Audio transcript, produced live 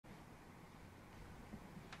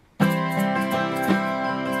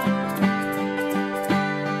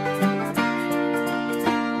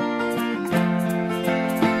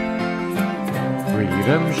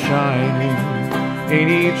shining in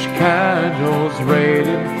each candle's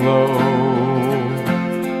radiant glow.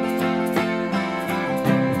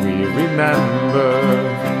 We remember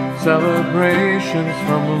celebrations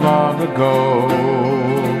from long ago.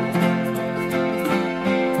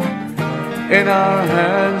 In our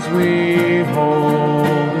hands we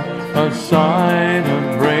hold a sign of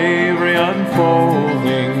bravery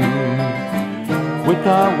unfolding. With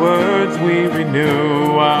our words we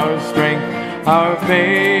renew our strength, our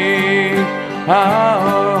faith,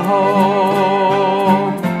 our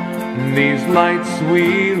hope. These lights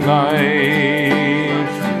we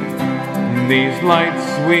light, these lights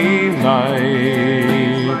we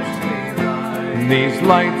light, these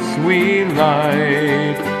lights we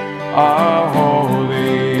light are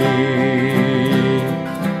holy.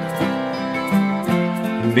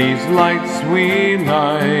 These lights we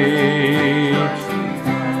light,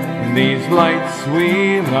 these lights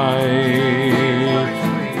we light,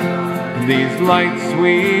 these lights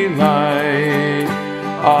we light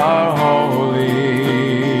are holy.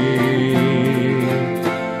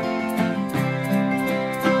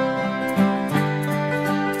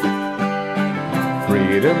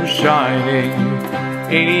 Freedom shining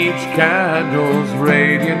in each candle's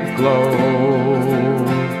radiant glow.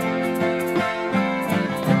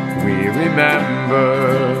 We remember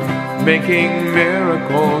making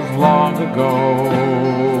miracles long ago.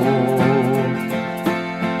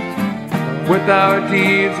 With our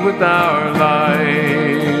deeds, with our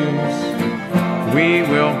lives, we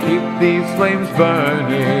will keep these flames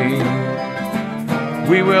burning.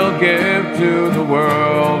 We will give to the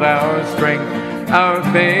world our strength, our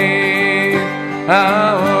faith,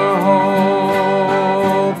 our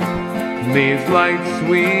hope. These lights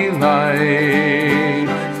we light,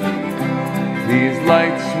 these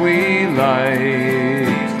lights we light,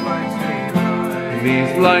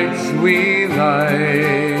 these lights we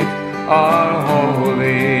light are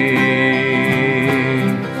holy.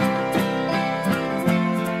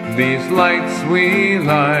 These lights we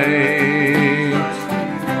light,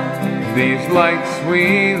 these lights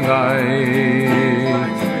we light,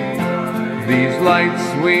 these lights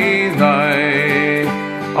we light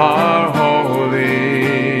are holy.